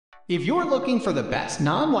If you're looking for the best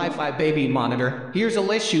non-Wi-Fi baby monitor, here's a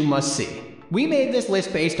list you must see. We made this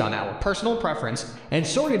list based on our personal preference and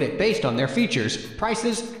sorted it based on their features,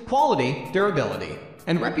 prices, quality, durability,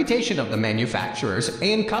 and reputation of the manufacturers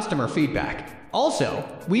and customer feedback. Also,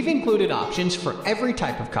 we've included options for every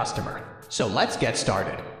type of customer. So let's get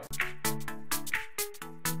started.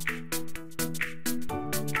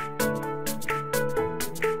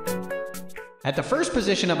 At the first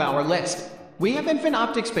position of our list, we have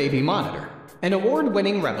Infinoptics Baby Monitor, an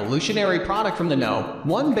award-winning revolutionary product from the Non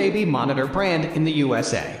Wifi Baby Monitor brand in the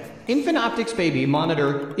USA. Infinoptics Baby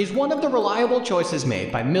Monitor is one of the reliable choices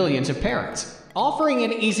made by millions of parents, offering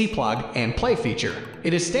an easy plug and play feature.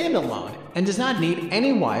 It is standalone and does not need any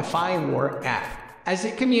Wi-Fi or app, as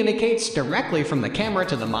it communicates directly from the camera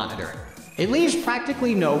to the monitor. It leaves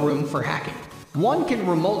practically no room for hacking. One can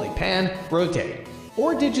remotely pan, rotate,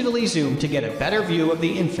 or digitally zoom to get a better view of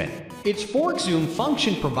the infant. Its fork zoom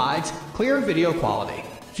function provides clear video quality.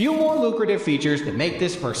 Few more lucrative features that make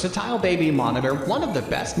this versatile baby monitor one of the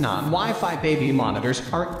best non-Wi-Fi baby monitors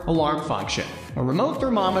are alarm function, a remote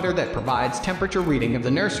thermometer that provides temperature reading of the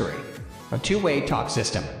nursery, a two-way talk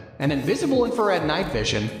system, and invisible infrared night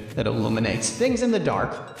vision that illuminates things in the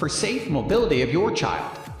dark for safe mobility of your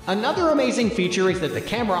child. Another amazing feature is that the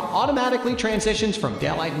camera automatically transitions from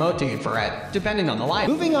daylight mode to infrared, depending on the light.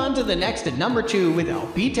 Moving on to the next at number 2 with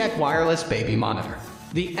LBtech Wireless Baby Monitor.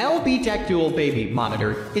 The LBtech Dual Baby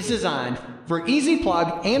Monitor is designed for easy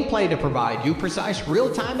plug and play to provide you precise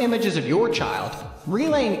real-time images of your child,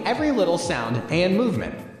 relaying every little sound and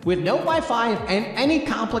movement. With no Wi-Fi and any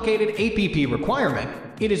complicated app requirement,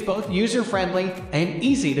 it is both user-friendly and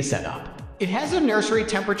easy to set up. It has a nursery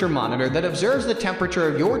temperature monitor that observes the temperature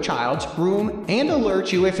of your child's room and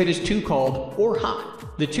alerts you if it is too cold or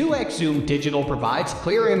hot. The 2x zoom digital provides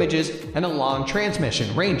clear images, and a long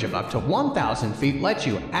transmission range of up to 1,000 feet lets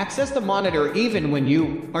you access the monitor even when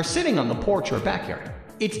you are sitting on the porch or backyard.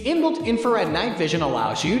 Its inbuilt infrared night vision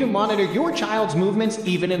allows you to monitor your child's movements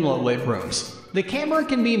even in low-lit rooms. The camera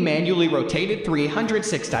can be manually rotated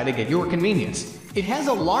 360 to get your convenience. It has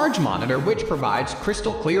a large monitor which provides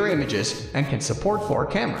crystal clear images and can support 4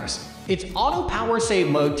 cameras. Its auto power save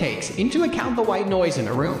mode takes into account the white noise in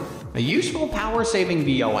a room. A useful power-saving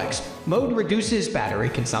VOX mode reduces battery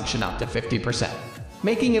consumption up to 50%,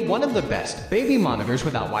 making it one of the best baby monitors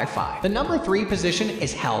without Wi-Fi. The number 3 position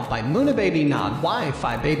is held by Moonybaby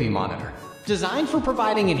Non-Wi-Fi Baby Monitor. Designed for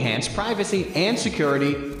providing enhanced privacy and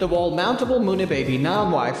security, the wall-mountable Moonybaby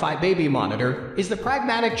Non-Wi-Fi Baby Monitor is the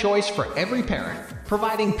pragmatic choice for every parent,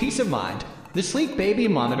 providing peace of mind. The sleek baby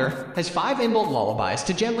monitor has 5 inbuilt lullabies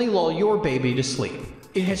to gently lull your baby to sleep.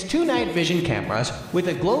 It has 2 night vision cameras with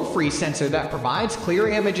a glow-free sensor that provides clear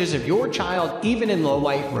images of your child even in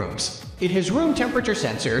low-light rooms. It has room temperature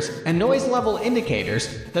sensors and noise level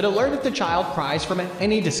indicators that alert if the child cries from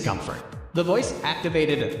any discomfort. The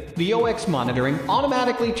voice-activated VOX monitoring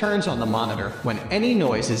automatically turns on the monitor when any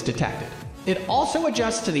noise is detected. It also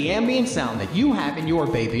adjusts to the ambient sound that you have in your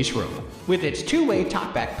baby's room. With its 2-way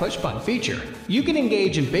talkback push-button feature, you can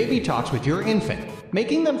engage in baby talks with your infant,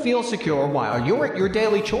 making them feel secure while you're at your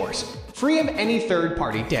daily chores, free of any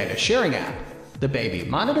third-party data sharing app. The baby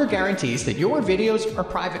monitor guarantees that your videos are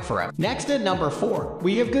private forever. Next at number 4,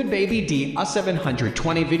 we have GoodBaby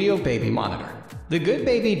D720 Video Baby Monitor. The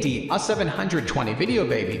GoodBaby D720 Video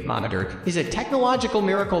Baby Monitor is a technological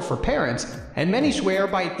miracle for parents, and many swear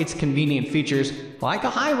by its convenient features like a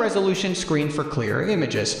high-resolution screen for clear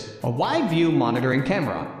images, a wide-view monitoring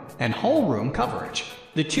camera, and whole-room coverage.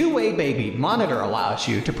 The 2-way baby monitor allows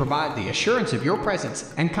you to provide the assurance of your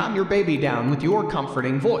presence and calm your baby down with your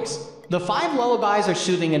comforting voice. The 5 lullabies are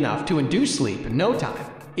soothing enough to induce sleep in no time.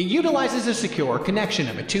 It utilizes a secure connection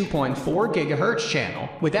of a 2.4 GHz channel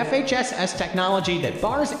with FHSS technology that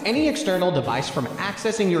bars any external device from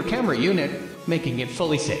accessing your camera unit, making it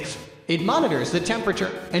fully safe. It monitors the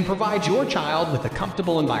temperature and provides your child with a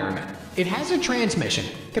comfortable environment. It has a transmission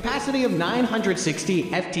capacity of 960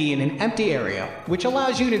 FT in an empty area, which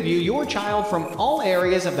allows you to view your child from all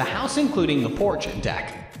areas of the house, including the porch and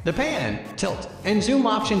deck. The pan, tilt, and zoom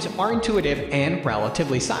options are intuitive and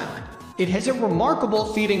relatively silent. It has a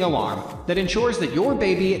remarkable feeding alarm that ensures that your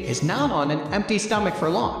baby is not on an empty stomach for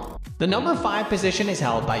long. The number 5 position is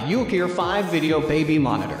held by UOKIER 5 Video Baby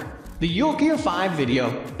Monitor. The UOKIER 5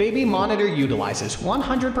 Video Baby Monitor utilizes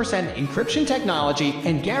 100% encryption technology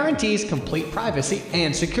and guarantees complete privacy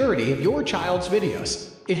and security of your child's videos.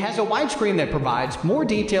 It has a widescreen that provides more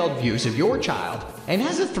detailed views of your child and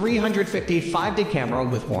has a 350 5D camera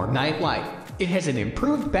with warm night light. It has an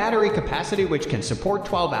improved battery capacity which can support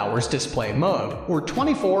 12 hours display mode or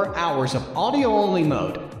 24 hours of audio-only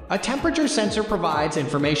mode, A temperature sensor provides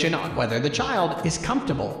information on whether the child is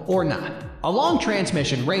comfortable or not. A long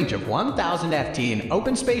transmission range of 1000 FT in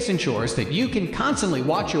open space ensures that you can constantly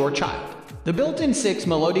watch your child. The built-in 6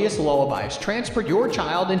 melodious lullabies transport your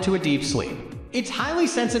child into a deep sleep. Its highly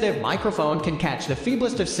sensitive microphone can catch the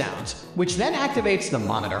feeblest of sounds, which then activates the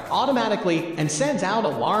monitor automatically and sends out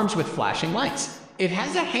alarms with flashing lights. It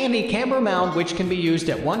has a handy camera mount which can be used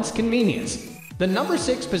at one's convenience. The number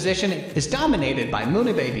 6 position is dominated by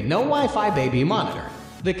Moonybaby Non Wifi Baby Monitor.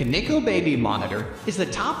 The GoodBaby monitor is the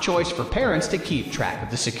top choice for parents to keep track of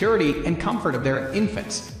the security and comfort of their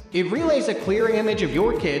infants. It relays a clear image of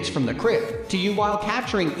your kids from the crib to you while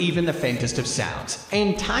capturing even the faintest of sounds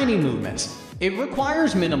and tiny movements. It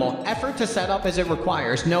requires minimal effort to set up as it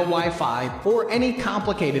requires no Wi-Fi or any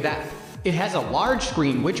complicated app. It has a large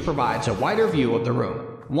screen which provides a wider view of the room.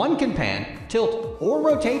 One can pan, tilt, or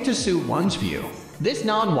rotate to suit one's view. This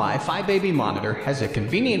non-Wi-Fi baby monitor has a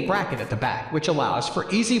convenient bracket at the back which allows for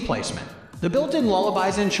easy placement. The built-in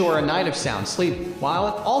lullabies ensure a night of sound sleep, while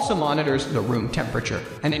it also monitors the room temperature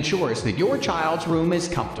and ensures that your child's room is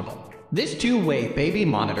comfortable. This two-way baby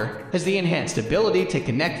monitor has the enhanced ability to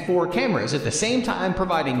connect 4 cameras at the same time,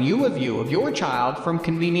 providing you a view of your child from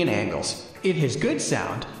convenient angles. It has good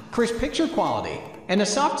sound, crisp picture quality, and a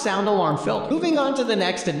soft sound alarm filter. Moving on to the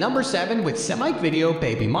next at number 7 with Simyke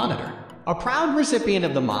VideoBaby Monitor. A proud recipient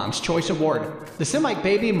of the Mom's Choice Award, the Simyke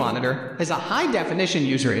Baby Monitor has a high-definition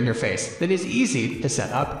user interface that is easy to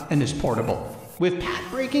set up and is portable. With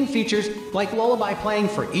path-breaking features like lullaby playing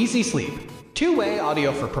for easy sleep, two-way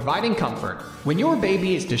audio for providing comfort when your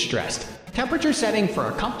baby is distressed, temperature setting for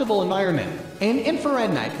a comfortable environment, and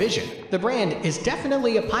infrared night vision, the brand is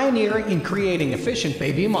definitely a pioneer in creating efficient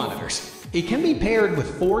baby monitors. It can be paired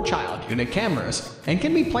with 4 child unit cameras and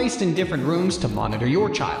can be placed in different rooms to monitor your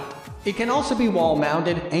child. It can also be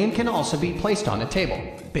wall-mounted and can also be placed on a table,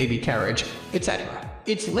 baby carriage, etc.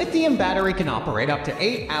 Its lithium battery can operate up to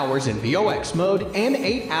 8 hours in VOX mode and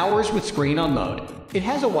 8 hours with screen-on mode. It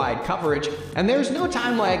has a wide coverage, and there's no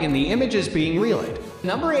time lag in the images being relayed.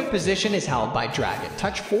 Number 8 position is held by Dragon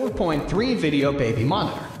Touch 4.3 VideoBaby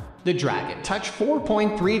Monitor. The Dragon Touch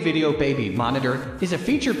 4.3 VideoBaby Monitor is a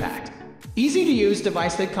feature-packed, easy-to-use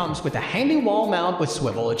device that comes with a handy wall mount with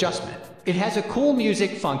swivel adjustment. It has a cool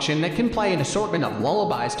music function that can play an assortment of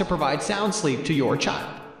lullabies to provide sound sleep to your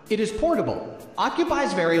child. It is portable,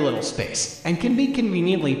 occupies very little space, and can be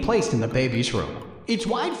conveniently placed in the baby's room. Its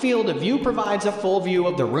wide field of view provides a full view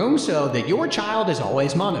of the room so that your child is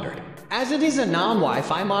always monitored. As it is a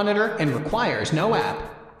non-Wi-Fi monitor and requires no app,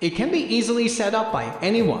 it can be easily set up by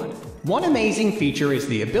anyone. One amazing feature is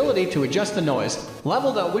the ability to adjust the noise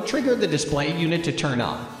level that would trigger the display unit to turn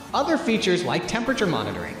on. Other features like temperature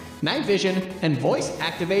monitoring, night vision, and voice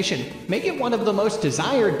activation make it one of the most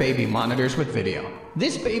desired baby monitors with video.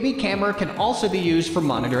 This baby camera can also be used for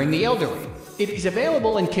monitoring the elderly. It is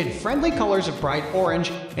available in kid-friendly colors of bright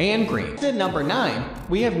orange and green. At number 9,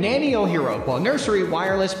 we have Nannio Hero Nursery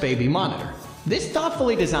Wireless Baby Monitor. This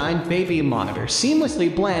thoughtfully designed baby monitor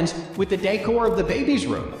seamlessly blends with the decor of the baby's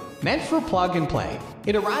room. Meant for plug and play,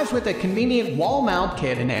 it arrives with a convenient wall mount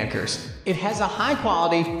kit and anchors. It has a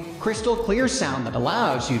high-quality, crystal-clear sound that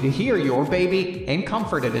allows you to hear your baby and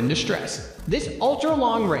comfort it in distress. This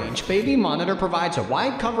ultra-long-range baby monitor provides a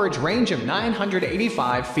wide coverage range of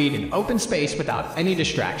 985 feet in open space without any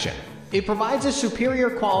distraction. It provides a superior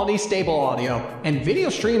quality stable audio and video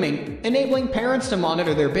streaming, enabling parents to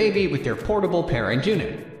monitor their baby with their portable parent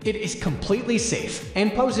unit. It is completely safe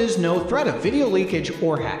and poses no threat of video leakage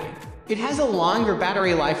or hacking. It has a longer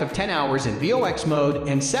battery life of 10 hours in VOX mode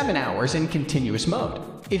and 7 hours in continuous mode.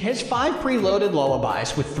 It has 5 preloaded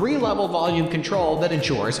lullabies with 3-level volume control that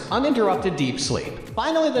ensures uninterrupted deep sleep.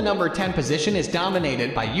 Finally, the number 10 position is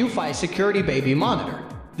dominated by Eufy Security Baby Monitor.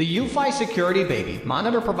 The Eufy Security Baby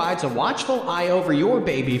Monitor provides a watchful eye over your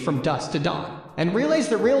baby from dusk to dawn and relays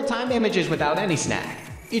the real-time images without any snag.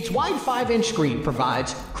 Its wide 5-inch screen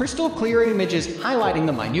provides crystal-clear images highlighting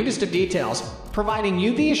the minutest of details, providing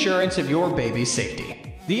you the assurance of your baby's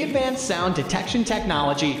safety. The advanced sound detection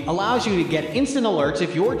technology allows you to get instant alerts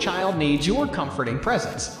if your child needs your comforting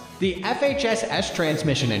presence. The FHSS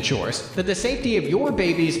transmission ensures that the safety of your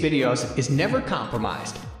baby's videos is never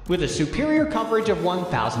compromised. With a superior coverage of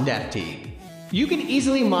 1000 FT, you can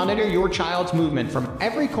easily monitor your child's movement from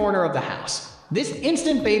every corner of the house. This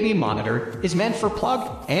instant baby monitor is meant for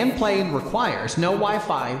plug and play and requires no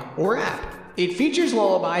Wi-Fi or app. It features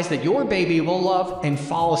lullabies that your baby will love and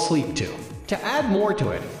fall asleep to. To add more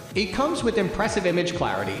to it, it comes with impressive image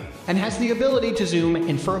clarity and has the ability to zoom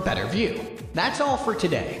in for a better view. That's all for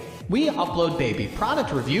today. We upload baby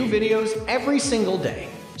product review videos every single day.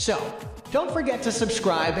 So, Don't forget to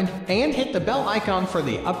subscribe and hit the bell icon for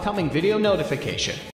the upcoming video notification.